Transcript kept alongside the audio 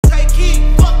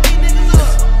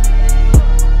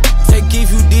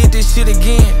shit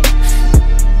again.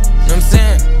 Know what I'm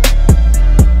saying?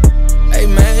 Hey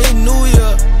man, it's New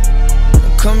Year.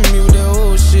 I'm coming to me with that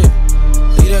old shit.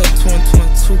 Leave that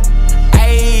 2022.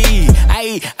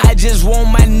 Ayy, I just want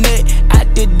my nut.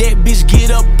 After that bitch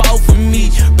get up off of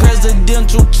me.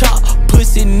 Presidential chop,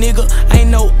 pussy nigga, ain't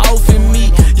no off in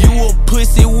me. You a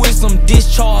pussy with some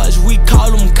discharge. We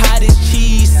call them cottage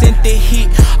cheese. Sent the hit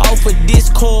off of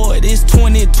Discord. It's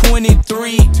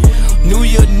 2023. New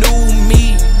year, new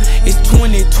me. It's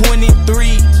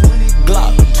 2023.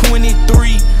 Glock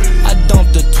 23. I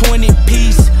dumped a 20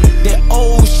 piece. That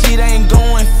old shit ain't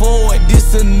going forward.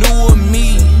 This a newer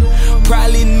me.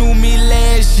 Probably knew me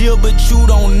last year, but you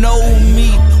don't know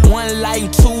me. One life,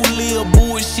 two live,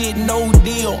 bullshit, no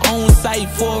deal. On site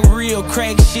for real,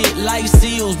 crack shit like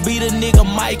seals. Beat a nigga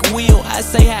Mike Will. I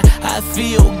say how I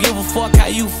feel, give a fuck how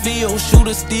you feel.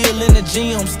 Shooter still in the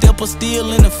gym, stepper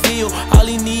still in the field. All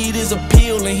he need is a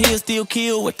pill and he'll still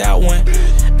kill without one.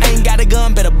 Ain't got a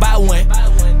gun, better buy one.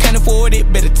 Can't afford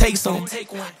it, better take some.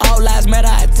 All lives matter,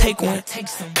 I take one.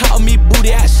 Call me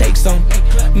booty, I shake some.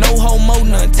 No homo,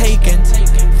 none taken.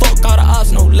 Fuck all the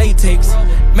ops, no latex.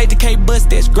 Make the K bust,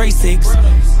 that's grade 6.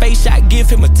 Face shot, give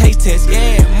him a taste test,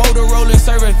 yeah. Motorola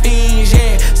serving fiends,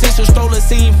 yeah. Central stroller,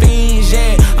 seen fiends,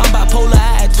 yeah. I'm bipolar,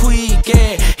 I tweak,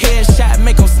 yeah. Headshot,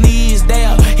 make him sneeze,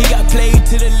 there. He got played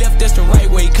to the left, that's the right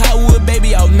way. Cottonwood,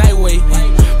 baby, all night way.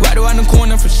 Right around the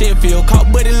corner from Sheffield.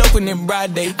 Caught Buddy loafing in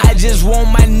broad day. I just want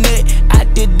my nut.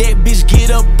 After that bitch get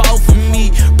up off of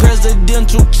me.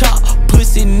 Presidential chop,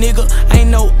 pussy nigga, ain't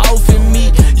no off in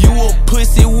me. You a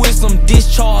pussy with some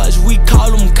discharge. We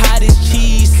call them cottage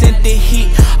cheese. Sent the hit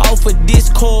off of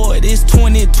Discord. It's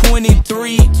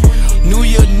 2023. New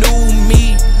year, new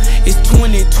me. It's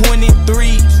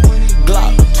 2023.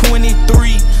 Glock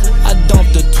 23. I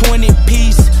dumped a 20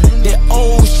 piece. That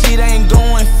old shit ain't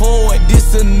going forward.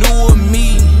 This a newer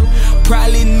me.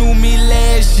 Probably knew me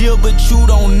last year, but you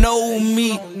don't know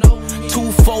me.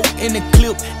 2-4 in the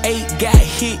clip, 8 got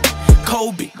hit.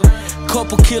 Kobe,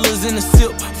 couple killers in the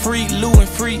sip. Free Lou and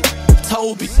free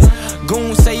Toby.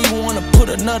 Goon say he wanna put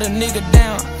another nigga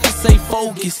down. I say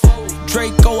focus.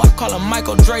 Draco, I call him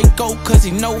Michael Draco, cause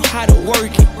he know how to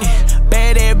work it.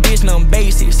 Bad ass bitch, none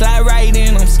basic. Slide right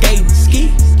in, I'm skating.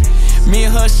 Ski. Me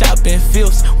and her shopping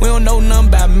fifths. We don't know nothing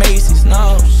about Macy's,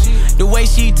 no. The way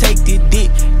she take the dick,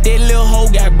 that little hoe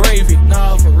got bravery,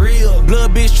 nah, for real.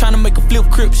 Blood bitch tryna make a flip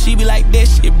crip, she be like, that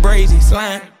shit brazy,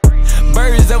 slime.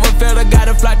 Birds of a feather,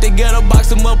 gotta flock together, box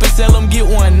them up and sell them, get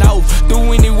one off.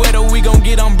 Through any weather, we gon'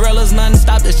 get umbrellas, nothing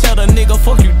stop the shelter, nigga,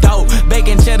 fuck you dog.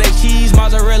 Bacon, cheddar, cheese,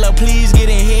 mozzarella, please get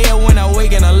in here when I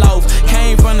wake in a loaf.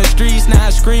 Came from the streets, now I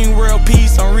scream world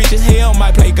peace, I'm rich as hell,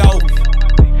 might play golf.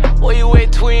 Where you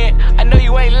at, twin? I know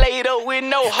you ain't laid up with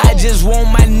no hoe. I just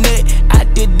want my nut.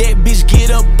 After that bitch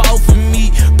get up off of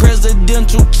me.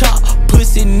 Presidential chop,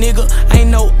 pussy nigga,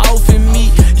 ain't no off in me.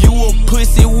 You a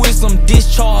pussy with some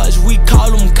discharge. We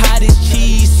call them cottage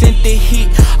cheese. Sent the hit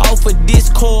off of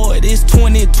Discord. It's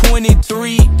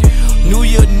 2023. New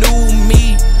year, new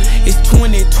me. It's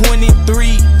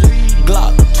 2023.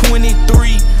 Glock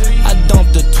 23. I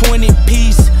dumped a 20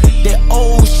 piece. That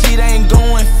old shit ain't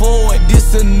going forward.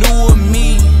 This a newer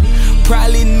me.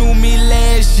 Probably knew me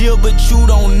last year, but you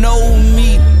don't know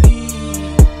me.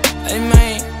 Hey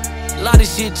man, a lot of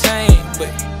shit changed,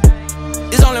 but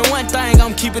it's only one thing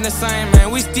I'm keeping the same, man.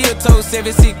 We still told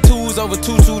 762s over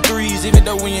 223s, even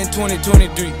though we in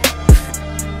 2023.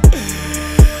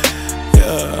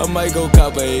 Yeah, I might go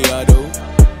cop a AR though.